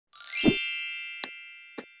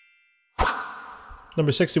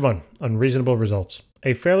Number 61, unreasonable results.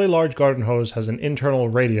 A fairly large garden hose has an internal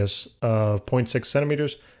radius of 0.6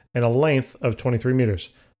 centimeters and a length of 23 meters.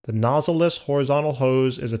 The nozzleless horizontal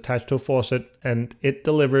hose is attached to a faucet and it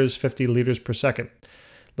delivers 50 liters per second.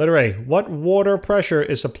 Letter A, what water pressure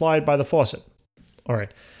is supplied by the faucet? All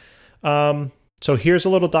right. So here's a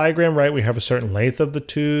little diagram, right? We have a certain length of the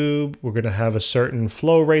tube. We're going to have a certain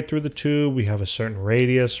flow rate through the tube. We have a certain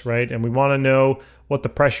radius, right? And we want to know what the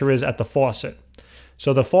pressure is at the faucet.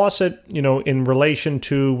 So the faucet, in relation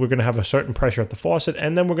to, we're going to have a certain pressure at the faucet,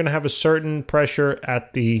 and then we're going to have a certain pressure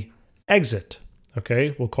at the exit.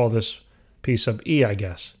 Okay, we'll call this P sub E, I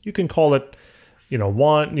guess. You can call it,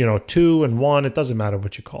 1, 2 and 1. It doesn't matter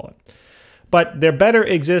what you call it. But there better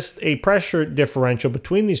exists a pressure differential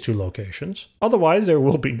between these two locations. Otherwise, there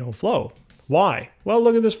will be no flow. Why? Well,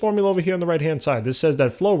 look at this formula over here on the right-hand side. This says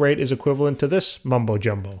that flow rate is equivalent to this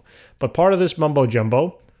mumbo-jumbo. But part of this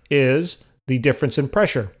mumbo-jumbo is the difference in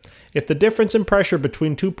pressure. If the difference in pressure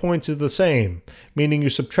between 2 points is the same, meaning you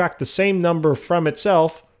subtract the same number from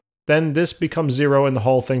itself, then this becomes 0 and the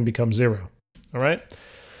whole thing becomes 0. All right?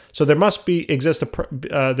 So there must exist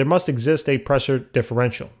a pressure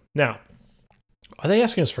differential. Now, are they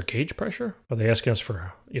asking us for gauge pressure? Are they asking us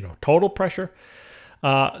for, total pressure?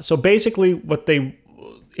 So basically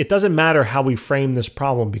it doesn't matter how we frame this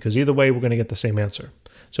problem because either way we're going to get the same answer.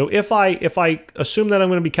 So if I assume that I'm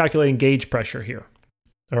going to be calculating gauge pressure here,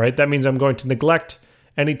 all right, that means I'm going to neglect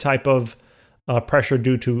any type of pressure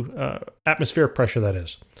due to atmospheric pressure, that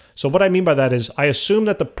is. So what I mean by that is I assume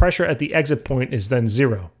that the pressure at the exit point is then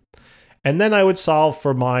 0. And then I would solve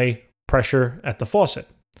for my pressure at the faucet.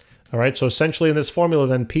 All right, so essentially in this formula,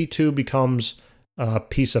 then P2 becomes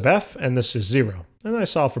P sub F, and this is 0. And I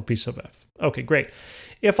solve for P sub F. Okay, great.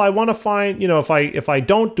 If I want to find, if I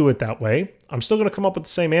don't do it that way, I'm still going to come up with the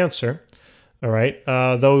same answer. All right,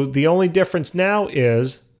 though the only difference now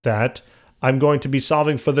is that I'm going to be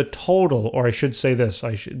solving for the total, or I should say this,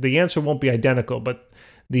 the answer won't be identical, but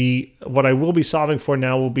what I will be solving for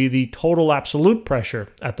now will be the total absolute pressure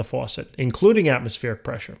at the faucet, including atmospheric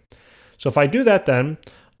pressure. So if I do that, then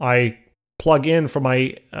I plug in for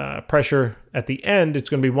my pressure at the end, it's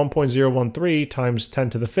going to be 1.013 times 10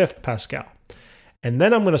 to the 5th Pascal. And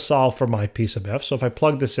then I'm going to solve for my P sub F. So if I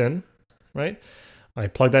plug this in, right, I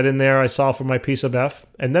plug that in there, I solve for my P sub F,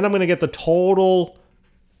 and then I'm going to get the total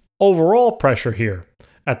overall pressure here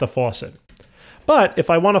at the faucet. But if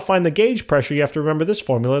I want to find the gauge pressure, you have to remember this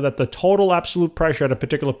formula, that the total absolute pressure at a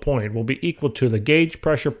particular point will be equal to the gauge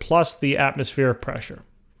pressure plus the atmospheric pressure.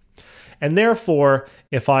 And therefore,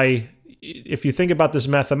 if you think about this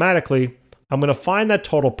mathematically, I'm going to find that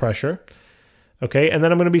total pressure, okay, and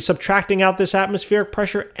then I'm going to be subtracting out this atmospheric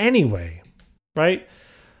pressure anyway, right?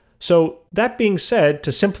 So that being said,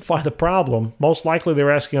 to simplify the problem, most likely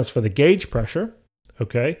they're asking us for the gauge pressure,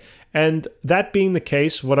 okay? And that being the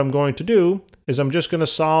case, what I'm going to do is I'm just going to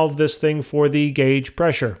solve this thing for the gauge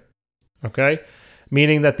pressure, okay?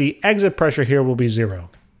 Meaning that the exit pressure here will be 0.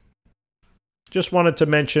 Just wanted to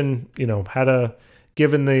mention, how to,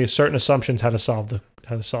 given the certain assumptions, how to solve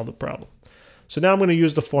the problem. So now I'm going to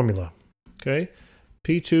use the formula, okay?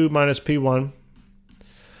 P2 minus P1.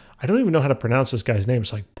 I don't even know how to pronounce this guy's name.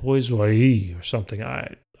 It's like Boissoy or something.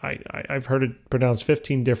 I've heard it pronounced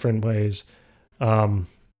 15 different ways.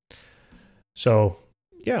 So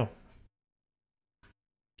yeah,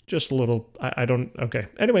 just a little, okay.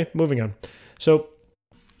 Anyway, moving on. So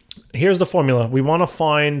here's the formula. We want to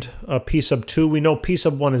find P sub 2. We know P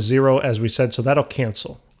sub 1 is 0, as we said, so that'll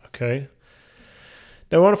cancel, okay?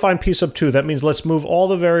 Now we want to find P sub 2. That means let's move all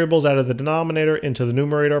the variables out of the denominator into the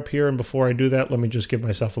numerator up here. And before I do that, let me just give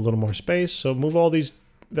myself a little more space. So move all these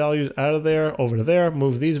values out of there, over to there.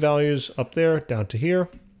 Move these values up there, down to here.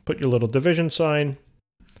 Put your little division sign.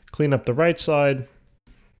 Clean up the right side.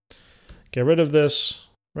 Get rid of this,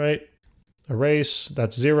 right? Erase,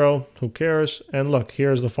 that's 0, who cares? And look,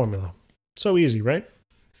 here's the formula. So easy, right?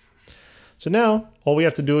 So now, all we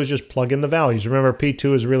have to do is just plug in the values. Remember,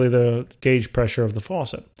 P2 is really the gauge pressure of the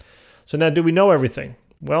faucet. So now, do we know everything?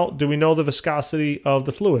 Well, do we know the viscosity of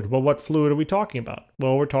the fluid? Well, what fluid are we talking about?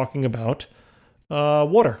 Well, we're talking about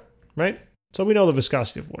water, right? So we know the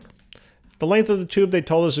viscosity of water. The length of the tube, they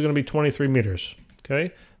told us, is going to be 23 meters,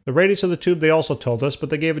 okay? The radius of the tube, they also told us, but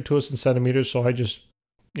they gave it to us in centimeters, so I just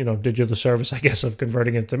did you the service, I guess, of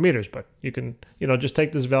converting it to meters, but you can, just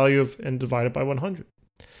take this value and divide it by 100.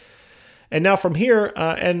 And now from here,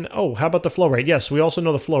 how about the flow rate? Yes, we also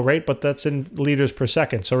know the flow rate, but that's in liters per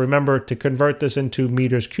second. So remember, to convert this into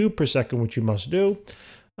meters cubed per second, which you must do,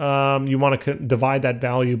 you want to divide that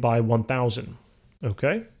value by 1,000,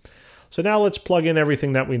 okay? So now let's plug in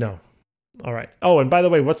everything that we know. All right. Oh, and by the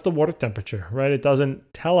way, what's the water temperature, right? It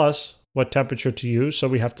doesn't tell us what temperature to use, so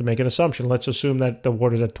we have to make an assumption. Let's assume that the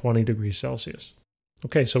water's at 20 degrees Celsius.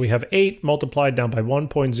 Okay, so we have 8 multiplied down by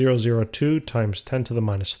 1.002 times 10 to the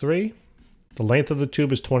minus 3. The length of the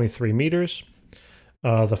tube is 23 meters.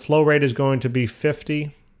 The flow rate is going to be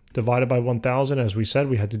 50 divided by 1,000. As we said,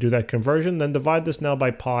 we had to do that conversion. Then divide this now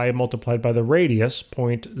by pi multiplied by the radius,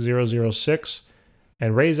 0.006,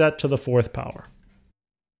 and raise that to the 4th power.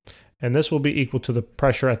 And this will be equal to the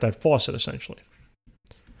pressure at that faucet, essentially.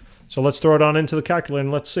 So let's throw it on into the calculator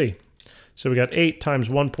and let's see. So we got 8 times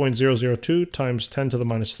 1.002 times 10 to the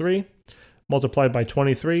minus 3, multiplied by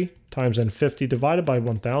 23 times then 50 divided by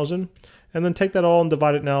 1,000. And then take that all and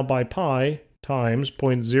divide it now by pi times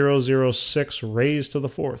 0.006 raised to the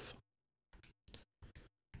 4th.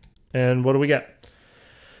 And what do we get?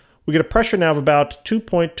 We get a pressure now of about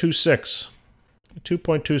 2.26.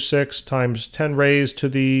 2.26 times 10 raised to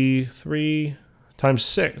the 3 times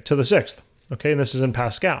 6 to the 6th. Okay, and this is in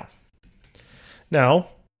Pascal. Now,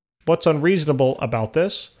 what's unreasonable about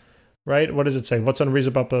this, right? What does it say? What's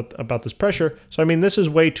unreasonable about this pressure? So, I mean, this is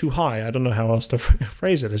way too high. I don't know how else to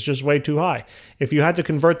phrase it. It's just way too high. If you had to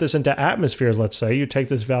convert this into atmospheres, let's say, you take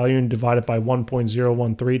this value and divide it by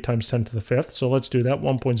 1.013 times 10 to the 5th. So let's do that,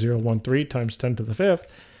 1.013 times 10 to the 5th.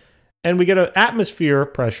 And we get an atmosphere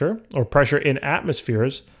pressure, or pressure in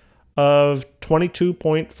atmospheres, of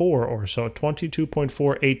 22.4 or so,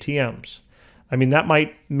 22.4 ATMs. I mean, that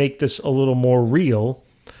might make this a little more real.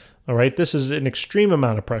 All right, this is an extreme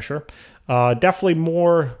amount of pressure. Definitely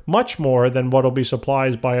much more than what will be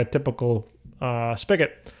supplied by a typical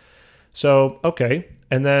spigot. So, okay.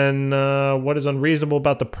 And then what is unreasonable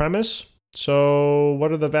about the premise? So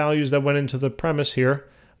what are the values that went into the premise here?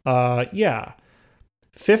 Yeah,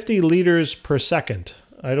 50 liters per second.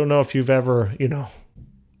 I don't know if you've ever,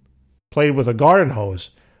 played with a garden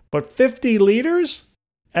hose, but 50 liters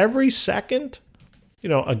every second?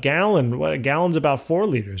 A gallon, a gallon's about 4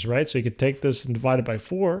 liters, right? So you could take this and divide it by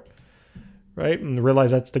 4, right? And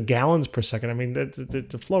realize that's the gallons per second. I mean,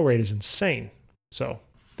 the flow rate is insane. So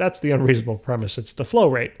that's the unreasonable premise. It's the flow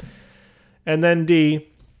rate. And then D,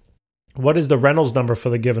 what is the Reynolds number for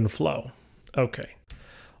the given flow? Okay.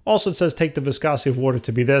 Also, it says take the viscosity of water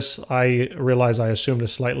to be this. I realize I assumed a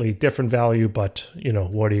slightly different value, but,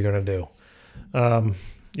 what are you going to do?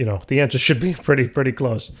 The answer should be pretty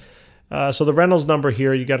close. So the Reynolds number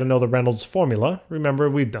here, you got to know the Reynolds formula. Remember,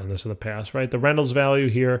 we've done this in the past, right? The Reynolds value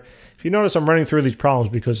here, if you notice, I'm running through these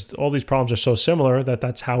problems because all these problems are so similar that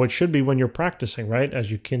that's how it should be when you're practicing, right?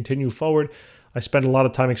 As you continue forward, I spend a lot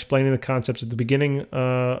of time explaining the concepts at the beginning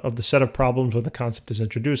of the set of problems when the concept is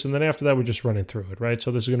introduced. And then after that, we're just running through it, right? So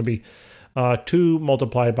this is going to be 2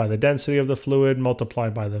 multiplied by the density of the fluid,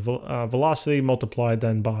 multiplied by the velocity, multiplied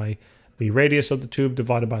then by the radius of the tube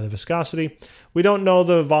divided by the viscosity. We don't know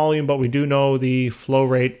the volume, but we do know the flow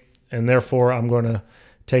rate. And therefore, I'm going to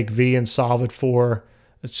take V and solve it for,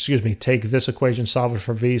 take this equation, solve it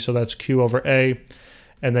for V. So that's Q over A.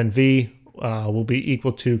 And then V will be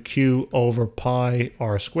equal to Q over pi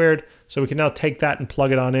R squared. So we can now take that and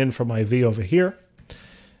plug it on in for my V over here.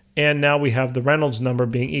 And now we have the Reynolds number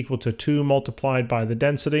being equal to 2 multiplied by the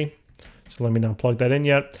density. So let me not plug that in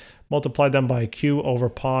yet. Multiply them by Q over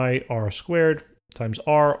pi R squared times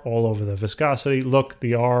R all over the viscosity. Look,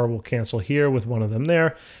 the R will cancel here with one of them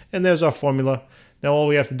there. And there's our formula. Now all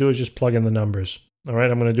we have to do is just plug in the numbers. All right,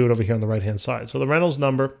 I'm going to do it over here on the right-hand side. So the Reynolds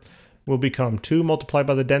number will become 2 multiplied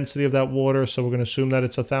by the density of that water. So we're going to assume that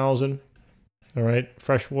it's 1,000. All right,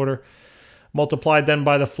 fresh water. Multiplied then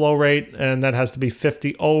by the flow rate, and that has to be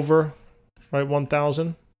 50 over, right,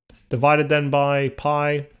 1,000. Divided then by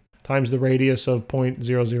pi times the radius of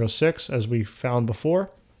 0.006, as we found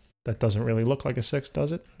before. That doesn't really look like a 6,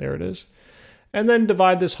 does it? There it is. And then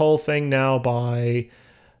divide this whole thing now by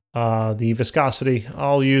the viscosity.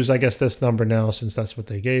 I'll use, I guess, this number now since that's what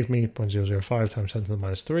they gave me, 0.005 times 10 to the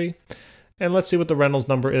minus 3. And let's see what the Reynolds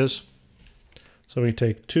number is. So we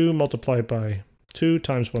take 2 multiplied by 2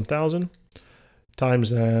 times 1,000 times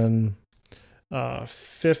then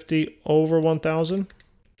 50 over 1,000.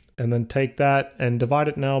 And then take that and divide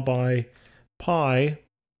it now by pi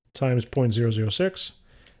times 0.006.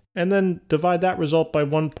 And then divide that result by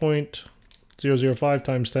 1.005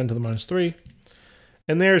 times 10 to the minus 3.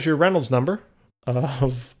 And there's your Reynolds number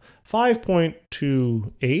of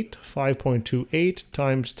 5.28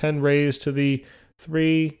 times 10 raised to the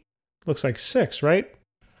 3, looks like 6, right?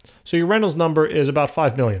 So your Reynolds number is about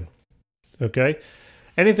 5 million, okay?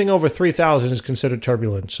 Anything over 3,000 is considered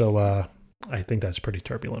turbulent, so I think that's pretty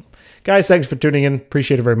turbulent. Guys, thanks for tuning in.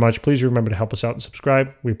 Appreciate it very much. Please remember to help us out and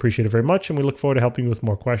subscribe. We appreciate it very much, and we look forward to helping you with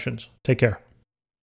more questions. Take care.